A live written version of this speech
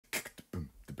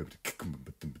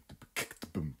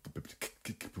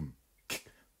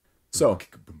So,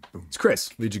 it's Chris,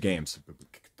 Liege Games.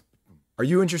 Are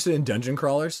you interested in dungeon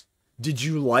crawlers? Did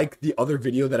you like the other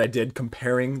video that I did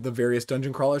comparing the various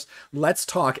dungeon crawlers? Let's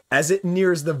talk, as it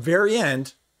nears the very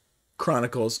end,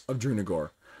 Chronicles of Drunagor.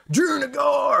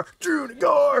 Drunagor!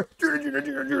 Drunagor!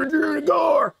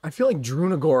 Drunagor! I feel like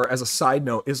Drunagor, as a side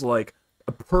note, is like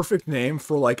a perfect name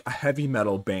for like a heavy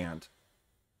metal band.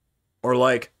 Or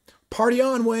like, party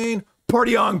on, Wayne!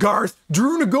 Party on, Garth!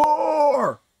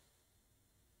 Drunagor!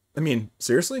 I mean,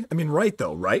 seriously? I mean, right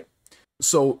though, right?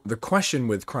 So the question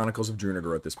with Chronicles of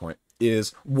Drunagor at this point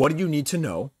is, what do you need to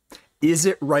know? Is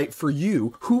it right for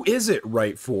you? Who is it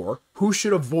right for? Who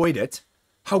should avoid it?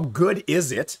 How good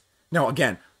is it? Now,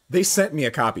 again, they sent me a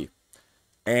copy,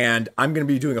 and I'm going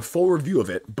to be doing a full review of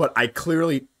it, but I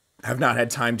clearly have not had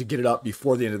time to get it up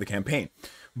before the end of the campaign.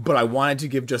 But I wanted to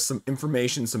give just some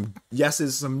information, some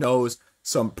yeses, some nos,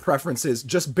 some preferences,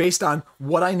 just based on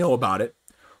what I know about it,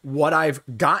 what I've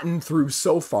gotten through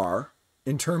so far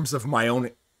in terms of my own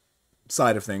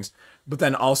side of things, but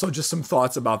then also just some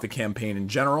thoughts about the campaign in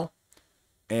general,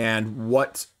 and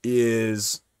what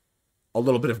is a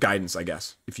little bit of guidance, I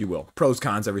guess, if you will. Pros,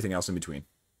 cons, everything else in between.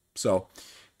 So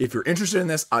if you're interested in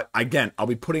this, again, I'll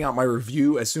be putting out my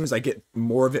review as soon as I get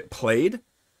more of it played.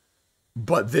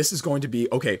 But this is going to be,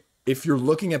 okay, if you're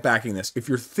looking at backing this, if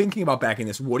you're thinking about backing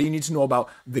this, what do you need to know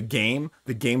about the game,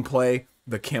 the gameplay,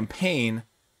 the campaign,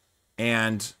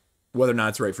 and whether or not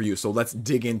it's right for you? So let's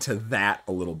dig into that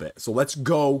a little bit. So let's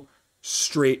go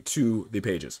straight to the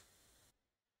pages.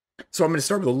 So I'm going to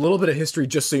start with a little bit of history,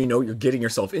 just so you know what you're getting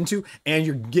yourself into, and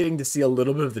you're getting to see a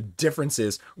little bit of the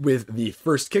differences with the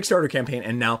first Kickstarter campaign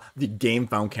and now the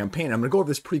Gamefound campaign. I'm going to go over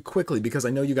this pretty quickly because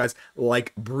I know you guys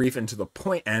like brief and to the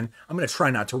point, and I'm going to try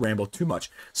not to ramble too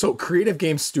much. So Creative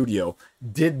Games Studio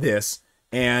did this,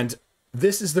 and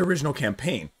this is the original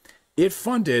campaign. It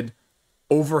funded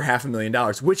over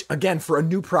 $500,000, which, again, for a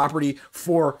new property,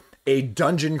 for a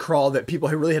dungeon crawl that people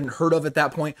really hadn't heard of at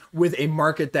that point, with a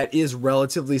market that is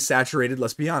relatively saturated,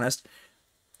 let's be honest,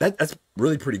 that's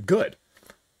really pretty good.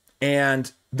 And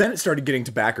then it started getting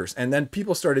to backers, and then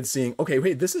people started seeing, okay,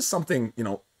 wait, this is something, you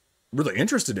know, really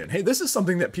interested in. Hey, this is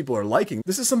something that people are liking.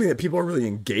 This is something that people are really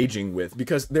engaging with,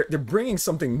 because they're bringing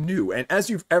something new. And as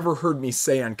you've ever heard me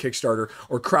say on Kickstarter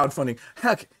or crowdfunding,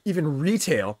 heck, even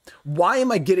retail, why am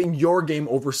I getting your game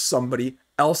over somebody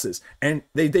else's? And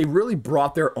they really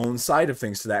brought their own side of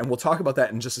things to that. And we'll talk about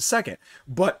that in just a second.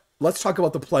 But let's talk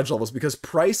about the pledge levels, because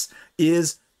price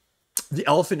is the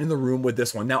elephant in the room with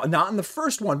this one. Now, not in the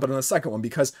first one, but in the second one,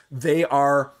 because they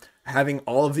are having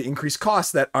all of the increased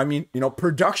costs that, I mean, you know,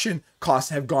 production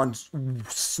costs have gone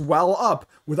swell up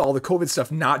with all the COVID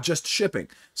stuff, not just shipping.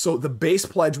 So the base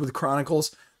pledge with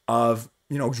Chronicles of,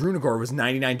 you know, Drunagor was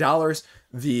 $99.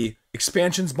 The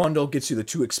expansions bundle gets you the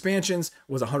 2 expansions,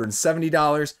 was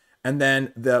 $170. And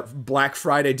then the Black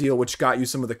Friday deal, which got you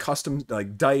some of the custom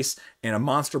like dice and a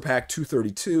monster pack,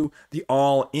 $232. The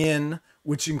all-in,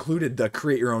 which included the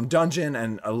create your own dungeon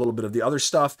and a little bit of the other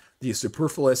stuff, the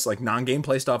superfluous like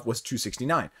non-gameplay stuff, was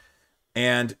 $269.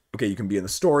 And okay, you can be in the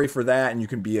story for that, and you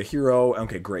can be a hero.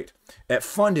 Okay, great. It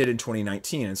funded in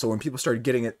 2019, and so when people started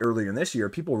getting it earlier in this year,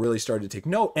 people really started to take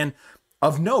note. And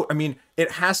of note, I mean,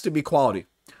 it has to be quality,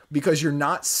 because you're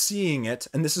not seeing it.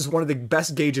 And this is one of the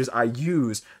best gauges I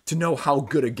use to know how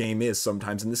good a game is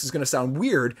sometimes. And this is going to sound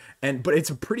weird, but it's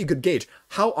a pretty good gauge.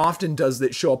 How often does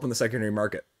it show up on the secondary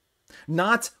market?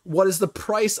 Not what is the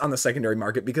price on the secondary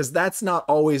market, because that's not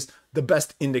always the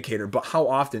best indicator, but how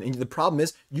often. And the problem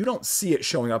is you don't see it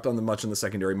showing up much on the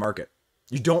secondary market.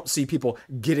 You don't see people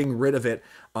getting rid of it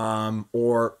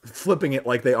or flipping it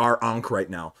like they are Ankh right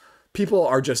now. People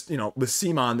are just, you know, with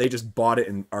CMON, they just bought it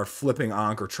and are flipping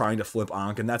Ankh or trying to flip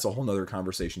Ankh, and that's a whole nother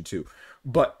conversation too.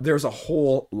 But there's a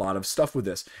whole lot of stuff with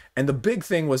this. And the big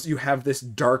thing was you have this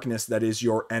darkness that is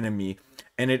your enemy,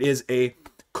 and it is a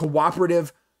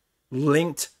cooperative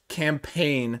linked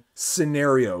campaign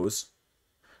scenarios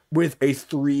with a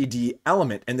 3D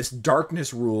element, and this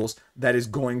darkness rules that is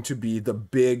going to be the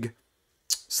big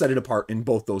set it apart in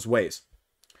both those ways.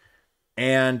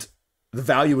 And the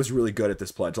value was really good at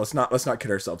this pledge. Let's not kid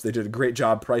ourselves. They did a great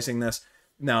job pricing this.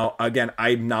 Now, again,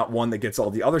 I'm not one that gets all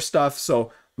the other stuff,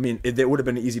 so I mean, it would have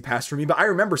been an easy pass for me. But I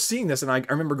remember seeing this, and I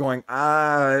remember going,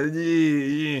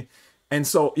 and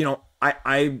so, you know,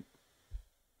 I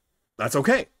that's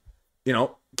okay. You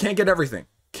know, can't get everything.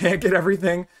 Can't get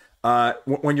everything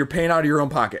when you're paying out of your own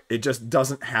pocket. It just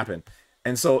doesn't happen.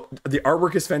 And so the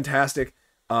artwork is fantastic.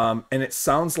 And it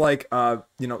sounds like,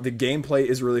 you know, the gameplay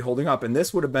is really holding up. And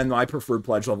this would have been my preferred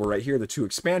pledge level right here, the 2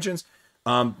 expansions,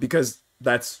 because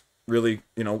that's really,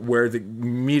 you know, where the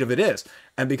meat of it is.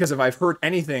 And because if I've heard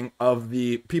anything of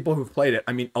the people who've played it,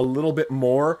 I mean, a little bit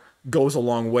more goes a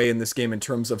long way in this game in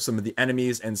terms of some of the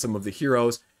enemies and some of the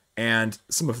heroes and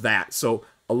some of that. So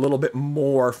a little bit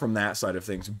more from that side of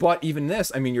things. But even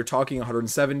this, I mean, you're talking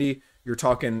 170, you're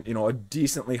talking, you know, a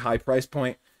decently high price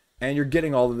point, and you're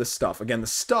getting all of this stuff. Again, the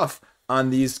stuff on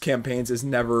these campaigns is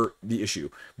never the issue.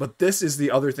 But this is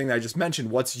the other thing that I just mentioned.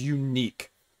 What's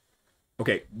unique?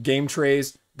 Okay, game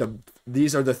trays.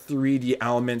 These are the 3D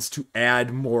elements to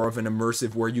add more of an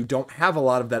immersive where you don't have a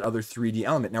lot of that other 3D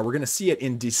element. Now, we're going to see it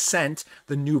in Descent,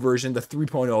 the new version, the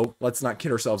 3.0. Let's not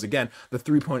kid ourselves again, the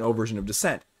 3.0 version of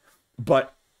Descent.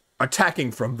 But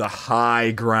attacking from the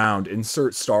high ground,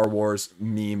 insert Star Wars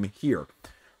meme here.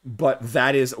 But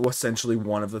that is essentially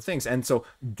one of the things. And so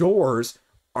doors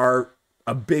are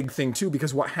a big thing too,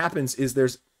 because what happens is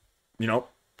there's, you know,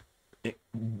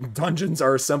 dungeons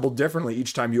are assembled differently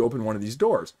each time you open one of these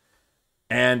doors.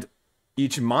 And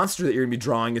each monster that you're going to be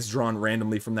drawing is drawn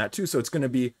randomly from that too. So it's going to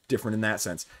be different in that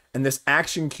sense. And this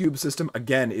action cube system,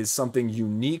 again, is something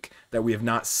unique that we have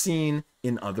not seen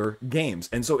in other games.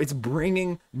 And so it's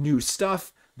bringing new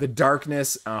stuff. The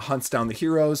darkness hunts down the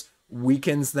heroes,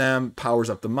 weakens them, powers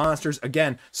up the monsters.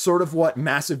 Again, sort of what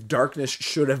Massive Darkness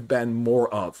should have been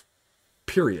more of,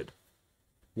 period.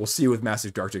 We'll see with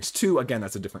Massive Darkness 2. Again,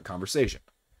 that's a different conversation.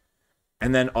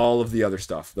 And then all of the other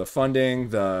stuff, the funding,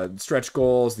 the stretch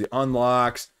goals, the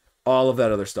unlocks, all of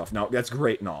that other stuff. Now, that's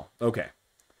great and all. Okay.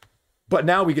 But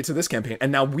now we get to this campaign,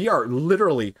 and now we are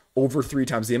literally over 3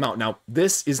 times the amount. Now,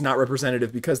 this is not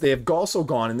representative because they have also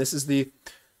gone, and this is the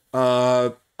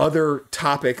other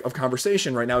topic of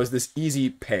conversation right now, is this easy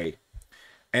pay.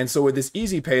 And so with this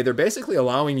easy pay, they're basically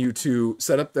allowing you to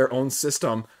set up their own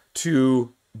system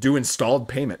to do installed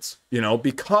payments, you know,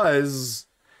 because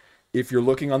if you're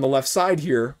looking on the left side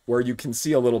here, where you can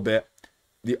see a little bit,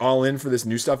 the all-in for this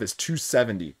new stuff is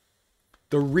 $270.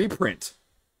 The reprint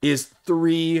is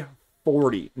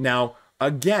 $340. Now,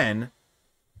 again,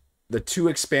 the 2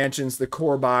 expansions, the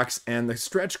core box, and the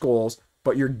stretch goals,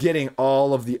 but you're getting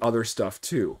all of the other stuff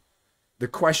too. The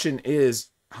question is,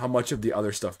 how much of the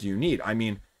other stuff do you need? I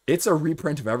mean, it's a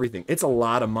reprint of everything. It's a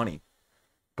lot of money.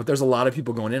 But there's a lot of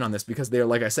people going in on this because they're,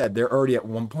 like I said, they're already at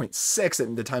 1.6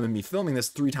 at the time of me filming this,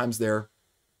 3 times their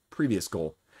previous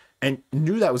goal. And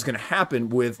knew that was going to happen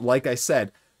with, like I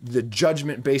said, the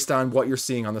judgment based on what you're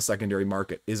seeing on the secondary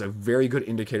market is a very good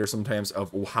indicator sometimes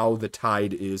of how the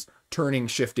tide is turning,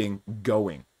 shifting,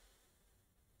 going.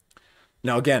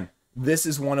 Now, again, this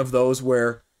is one of those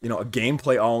where, you know, a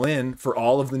gameplay all in for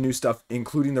all of the new stuff,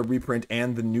 including the reprint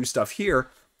and the new stuff here,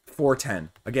 $410.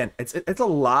 Again, it's a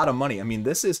lot of money. I mean,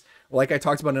 this is, like I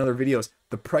talked about in other videos,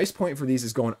 the price point for these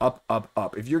is going up, up,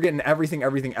 up. If you're getting everything,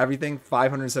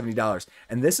 $570.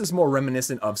 And this is more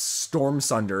reminiscent of Storm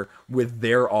Sunder with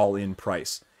their all-in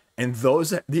price. And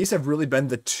these have really been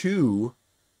the 2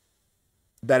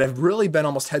 that have really been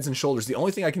almost heads and shoulders. The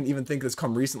only thing I can even think that's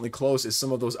come recently close is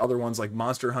some of those other ones like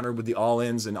Monster Hunter with the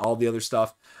all-ins and all the other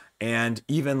stuff. And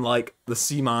even like the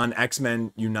CMON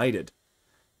X-Men United.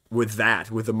 With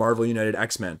the Marvel United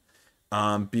X-Men,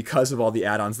 because of all the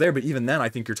add-ons there. But even then, I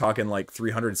think you're talking like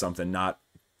 300 something, not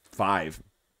 5.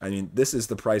 I mean, this is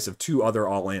the price of 2 other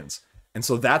all-ins. And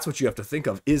so that's what you have to think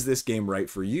of. Is this game right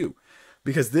for you?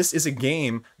 Because this is a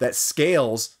game that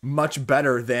scales much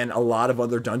better than a lot of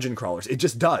other dungeon crawlers. It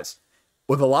just does.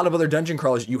 With a lot of other dungeon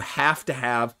crawlers, you have to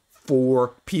have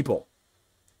 4 people.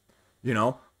 You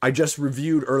know, I just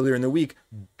reviewed earlier in the week,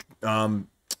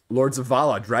 Lords of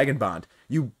Vala, Dragon Bond.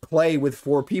 You play with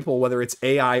 4 people, whether it's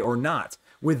AI or not.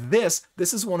 With this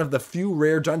is one of the few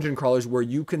rare dungeon crawlers where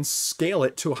you can scale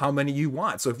it to how many you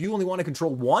want. So if you only want to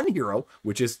control 1 hero,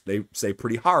 which is, they say,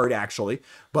 pretty hard actually,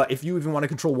 but if you even want to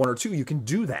control 1 or 2, you can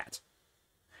do that.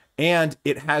 And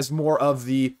it has more of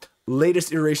the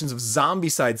latest iterations of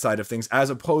Zombicide side of things, as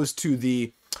opposed to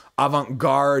the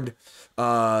avant-garde,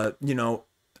 you know,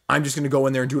 I'm just going to go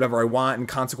in there and do whatever I want, and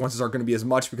consequences aren't going to be as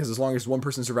much, because as long as 1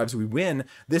 person survives, we win.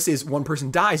 This is 1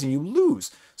 person dies and you lose.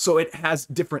 So it has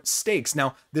different stakes.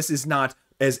 Now, this is not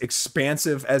as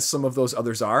expansive as some of those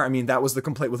others are. I mean, that was the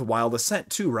complaint with Wild Ascent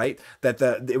too, right? That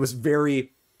it was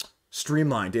very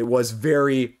streamlined. It was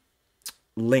very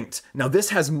linked. Now, this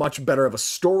has much better of a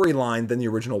storyline than the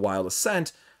original Wild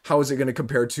Ascent. How is it going to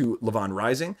compare to Levon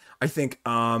Rising? I think,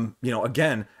 you know,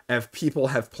 again, if people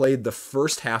have played the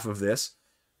first half of this,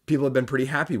 people have been pretty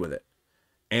happy with it.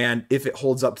 And if it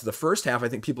holds up to the first half, I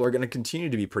think people are going to continue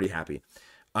to be pretty happy.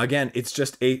 Again, it's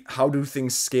just how do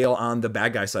things scale on the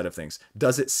bad guy side of things?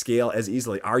 Does it scale as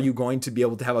easily? Are you going to be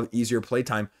able to have an easier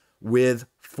playtime with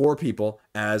 4 people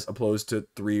as opposed to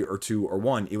 3 or 2 or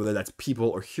 1, whether that's people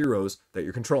or heroes that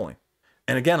you're controlling.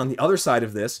 And again, on the other side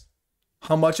of this,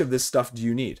 how much of this stuff do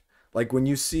you need? Like when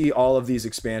you see all of these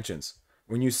expansions,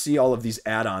 when you see all of these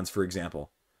add-ons, for example,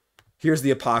 here's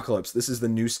the Apocalypse. This is the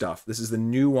new stuff. This is the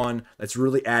new one that's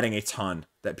really adding a ton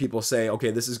that people say,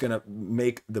 okay, this is going to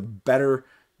make the better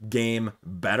game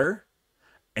better.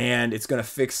 And it's going to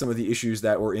fix some of the issues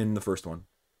that were in the first one.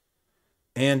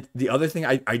 And the other thing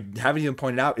I haven't even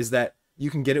pointed out is that you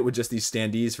can get it with just these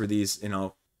standees for these,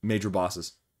 major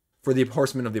bosses. For the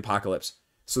Horsemen of the Apocalypse.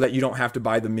 So that you don't have to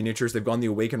buy the miniatures. They've gone the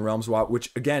Awakened Realms route,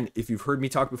 which again, if you've heard me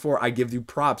talk before, I give you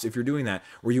props if you're doing that,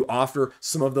 where you offer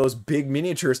some of those big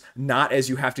miniatures, not as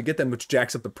you have to get them, which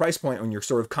jacks up the price point when you're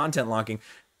sort of content locking.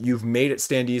 You've made it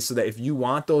standees so that if you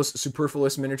want those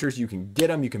superfluous miniatures, you can get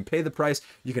them, you can pay the price,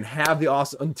 you can have the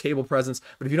awesome table presence,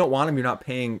 but if you don't want them, you're not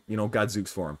paying, Godzooks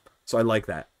for them. So I like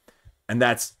that. And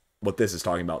that's what this is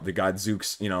talking about. The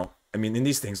Godzooks, and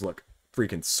these things look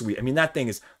freaking sweet. That thing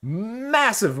is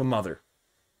massive a mother.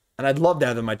 And I'd love to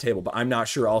have them on my table, but I'm not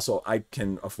sure also I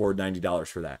can afford $90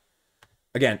 for that.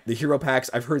 Again, the hero packs,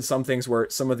 I've heard some things where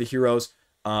some of the heroes,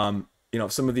 some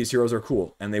of these heroes are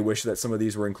cool and they wish that some of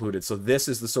these were included. So this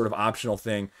is the sort of optional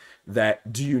thing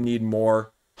that, do you need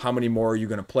more? How many more are you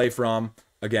going to play from?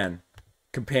 Again,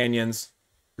 companions.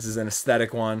 This is an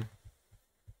aesthetic one.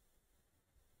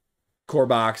 Core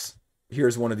box.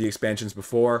 Here's one of the expansions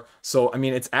before. So,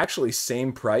 it's actually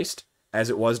same priced as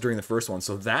it was during the first one.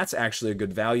 So that's actually a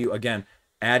good value. Again,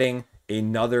 adding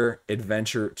another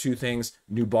adventure to things,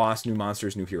 new boss, new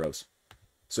monsters, new heroes.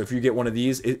 So if you get one of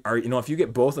these, if you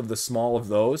get both of the small of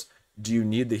those, do you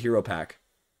need the hero pack?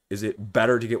 Is it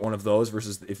better to get one of those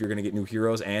versus if you're going to get new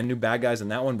heroes and new bad guys in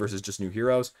that one versus just new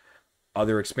heroes?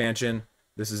 Other expansion.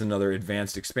 This is another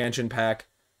advanced expansion pack.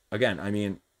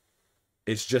 Again,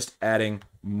 it's just adding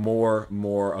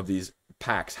more of these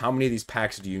packs. How many of these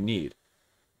packs do you need?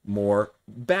 More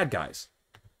bad guys.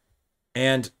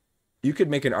 And you could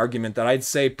make an argument that I'd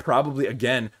say probably,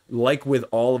 again, like with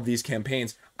all of these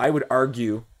campaigns, I would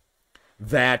argue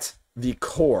that the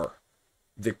core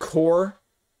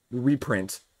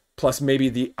reprint plus maybe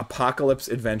the Apocalypse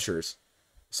Adventures.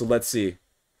 So let's see,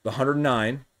 the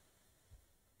 109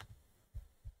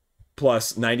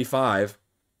 plus 95,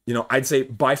 I'd say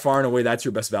by far and away that's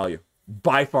your best value.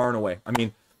 By far and away.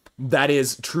 That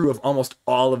is true of almost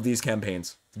all of these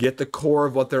campaigns. Get the core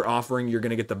of what they're offering. You're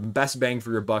going to get the best bang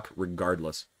for your buck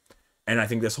regardless. And I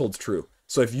think this holds true.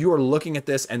 So if you are looking at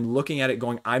this and looking at it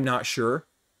going, I'm not sure,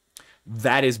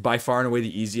 that is by far and away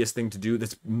the easiest thing to do.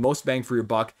 That's most bang for your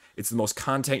buck. It's the most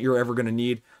content you're ever going to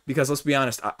need. Because let's be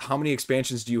honest, how many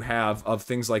expansions do you have of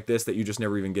things like this that you just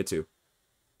never even get to?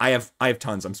 I have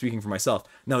tons. I'm speaking for myself.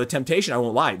 Now the temptation, I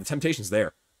won't lie, the temptation's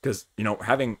there. Because,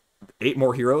 having 8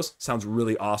 more heroes sounds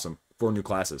really awesome for new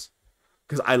classes.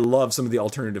 Because I love some of the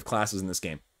alternative classes in this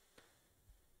game.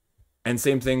 And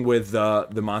same thing with the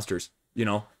monsters.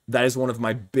 That is one of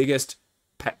my biggest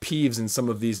pet peeves in some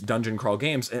of these dungeon crawl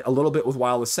games. A little bit with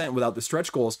Wild Ascent without the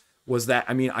stretch goals was that,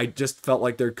 I just felt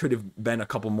like there could have been a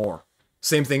couple more.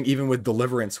 Same thing even with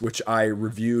Deliverance, which I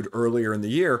reviewed earlier in the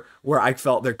year, where I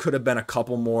felt there could have been a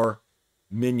couple more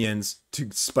minions to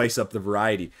spice up the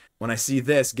variety. When I see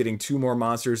this getting 2 more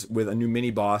monsters with a new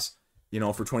mini boss,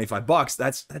 for $25,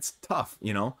 that's tough,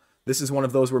 This is one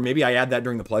of those where maybe I add that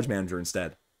during the Pledge Manager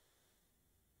instead.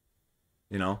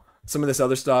 Some of this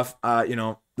other stuff,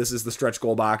 this is the stretch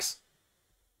goal box.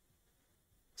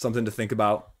 Something to think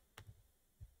about.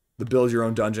 The build your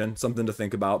own dungeon, something to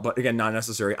think about. But again, not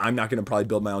necessary. I'm not going to probably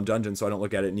build my own dungeon, so I don't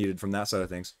look at it needed from that side of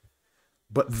things.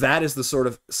 But that is the sort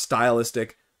of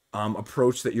stylistic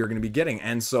approach that you're going to be getting.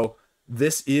 And so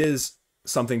this is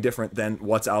something different than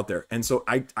what's out there. And so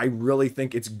I really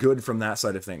think it's good from that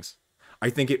side of things.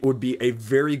 I think it would be a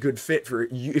very good fit for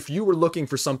you if you were looking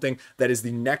for something that is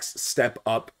the next step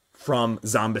up from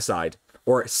Zombicide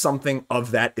or something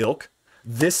of that ilk.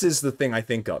 This is the thing I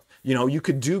think of. You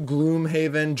could do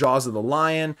Gloomhaven, Jaws of the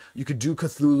Lion. You could do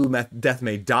Cthulhu Death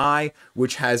May Die,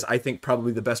 which has, I think,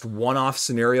 probably the best one-off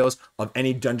scenarios of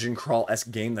any dungeon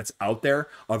crawl-esque game that's out there,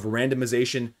 of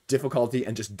randomization, difficulty,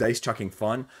 and just dice chucking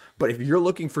fun. But if you're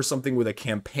looking for something with a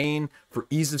campaign, for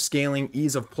ease of scaling,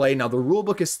 ease of play, now the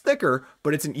rulebook is thicker,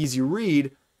 but it's an easy read,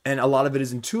 and a lot of it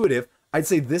is intuitive. I'd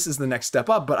say this is the next step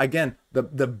up. But again, the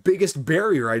biggest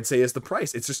barrier I'd say is the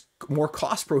price. It's just more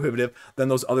cost prohibitive than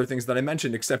those other things that I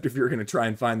mentioned, except if you're going to try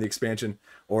and find the expansion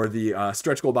or the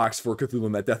stretch goal box for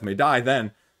Cthulhu Death May Die,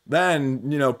 then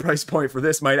price point for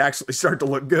this might actually start to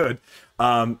look good.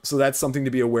 So that's something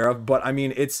to be aware of. But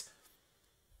it's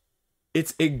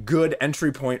it's a good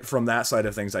entry point from that side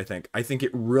of things, I think. I think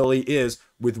it really is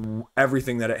with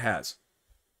everything that it has.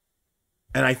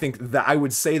 And I think that I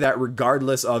would say that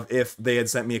regardless of if they had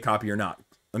sent me a copy or not.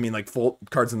 I mean, like, full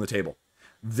cards on the table.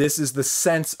 This is the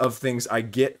sense of things I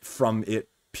get from it,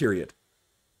 period.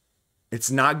 It's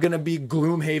not going to be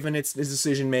Gloomhaven in its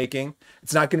decision making.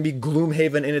 It's not going to be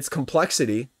Gloomhaven in its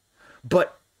complexity.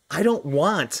 But I don't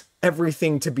want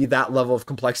everything to be that level of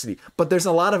complexity. But there's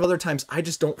a lot of other times I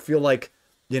just don't feel like,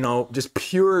 you know, just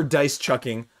pure dice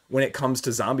chucking when it comes to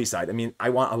Zombicide. I mean, I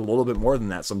want a little bit more than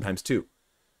that sometimes too.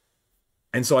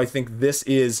 And so I think this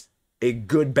is a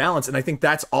good balance. And I think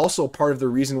that's also part of the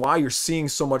reason why you're seeing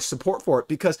so much support for it,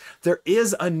 because there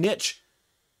is a niche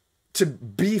to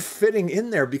be fitting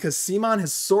in there, because CMON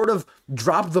has sort of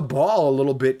dropped the ball a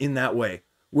little bit in that way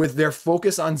with their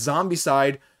focus on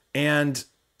Zombicide and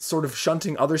sort of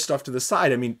shunting other stuff to the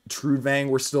side. I mean, Trudvang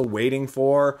we're still waiting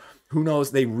for. Who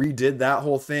knows? They redid that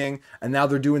whole thing, and now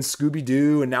they're doing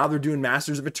Scooby-Doo, and now they're doing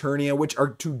Masters of Eternia, which are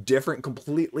two different,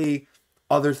 completely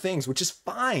other things, which is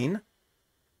fine,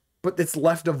 but it's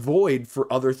left a void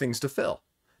for other things to fill.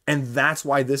 And that's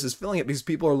why this is filling it, because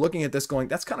people are looking at this going,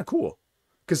 that's kind of cool.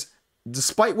 Because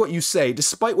despite what you say,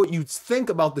 despite what you think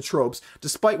about the tropes,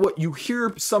 despite what you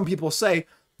hear some people say,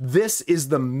 this is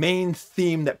the main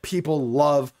theme that people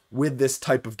love with this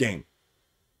type of game.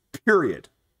 Period.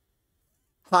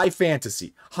 High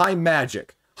fantasy, high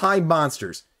magic, high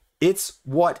monsters. It's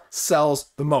what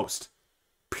sells the most.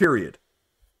 Period.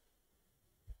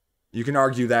 You can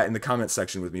argue that in the comment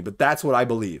section with me, but that's what I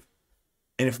believe.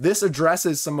 And if this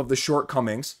addresses some of the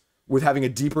shortcomings with having a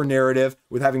deeper narrative,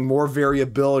 with having more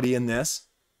variability in this,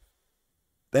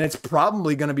 then it's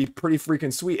probably going to be pretty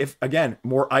freaking sweet. If, again,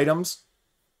 more items,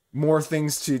 more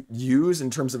things to use in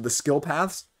terms of the skill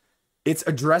paths, it's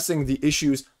addressing the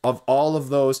issues of all of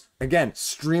those, again,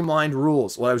 streamlined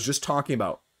rules, what I was just talking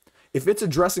about. If it's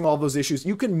addressing all those issues,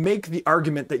 you can make the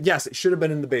argument that, yes, it should have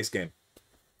been in the base game.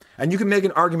 And you can make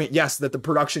an argument, yes, that the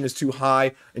production is too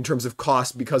high in terms of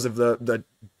cost because of the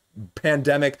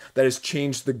pandemic that has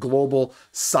changed the global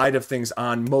side of things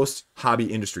on most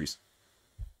hobby industries.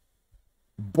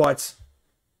 But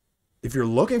if you're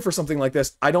looking for something like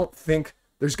this, I don't think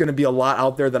there's going to be a lot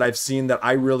out there that I've seen that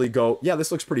I really go, yeah,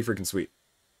 this looks pretty freaking sweet.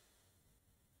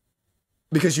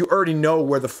 Because you already know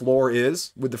where the floor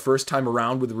is with the first time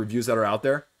around with the reviews that are out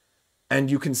there. And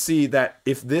you can see that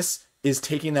if this is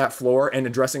taking that floor and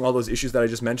addressing all those issues that I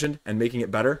just mentioned and making it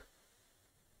better,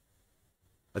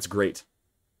 that's great.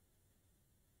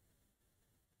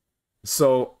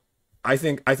 So I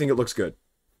think it looks good.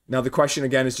 Now the question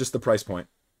again is just the price point.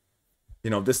 You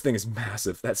know, this thing is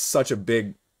massive. That's such a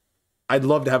big, I'd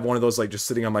love to have one of those like just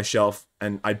sitting on my shelf,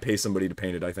 and I'd pay somebody to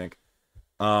paint it, I think.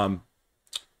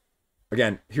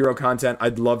 Again, hero content.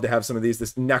 I'd love to have some of these.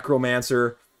 This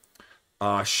Necromancer,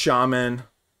 Shaman,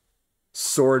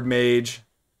 Sword Mage,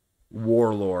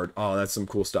 Warlord. Oh, that's some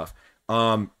cool stuff.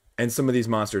 And some of these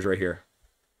monsters right here.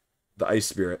 The Ice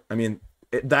Spirit. I mean,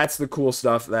 that's the cool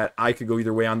stuff that I could go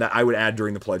either way on, that I would add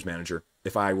during the Pledge Manager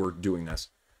if I were doing this.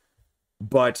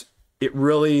 But it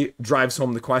really drives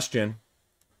home the question,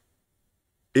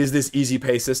 is this easy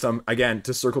pay system, again,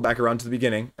 to circle back around to the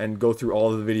beginning and go through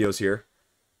all of the videos here.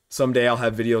 Someday I'll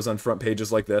have videos on front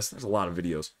pages like this. There's a lot of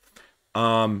videos.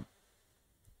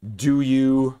 Do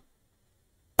you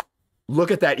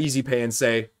look at that easy pay and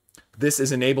say, this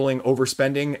is enabling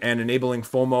overspending and enabling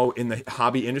FOMO in the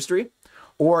hobby industry?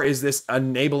 Or is this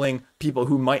enabling people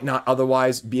who might not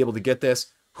otherwise be able to get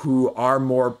this, who are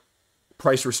more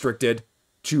price restricted,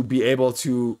 to be able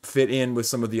to fit in with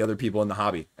some of the other people in the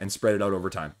hobby and spread it out over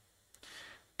time?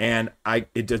 And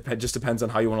it just depends on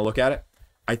how you want to look at it.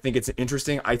 I think it's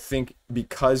interesting. I think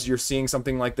because you're seeing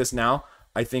something like this now,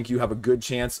 I think you have a good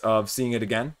chance of seeing it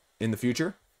again in the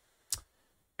future.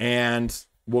 And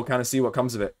we'll kind of see what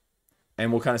comes of it.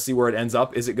 And we'll kind of see where it ends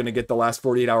up. Is it going to get the last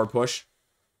 48-hour push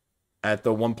at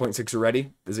the 1.6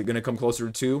 already? Is it going to come closer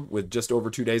to 2 with just over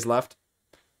 2 days left?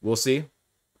 We'll see.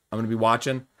 I'm going to be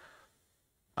watching.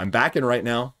 I'm backing right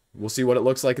now. We'll see what it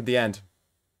looks like at the end.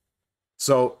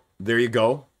 So there you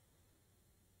go.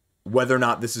 Whether or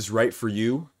not this is right for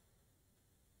you,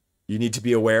 you need to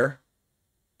be aware.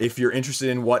 If you're interested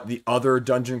in what the other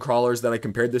dungeon crawlers that I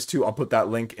compared this to, I'll put that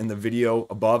link in the video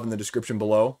above in the description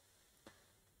below.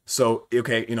 So,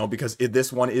 okay, you know, because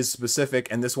this one is specific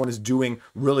and this one is doing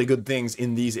really good things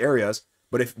in these areas.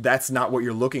 But if that's not what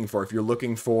you're looking for, if you're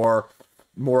looking for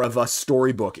more of a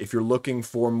storybook, if you're looking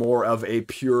for more of a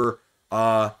pure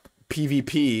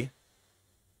PvP,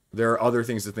 there are other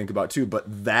things to think about too.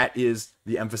 But that is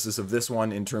the emphasis of this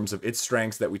one in terms of its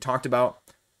strengths that we talked about.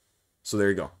 So there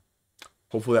you go.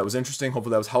 Hopefully that was interesting.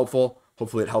 Hopefully that was helpful.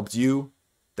 Hopefully it helped you.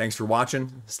 Thanks for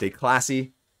watching. Stay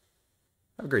classy.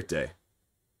 Have a great day.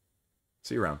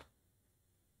 See you around.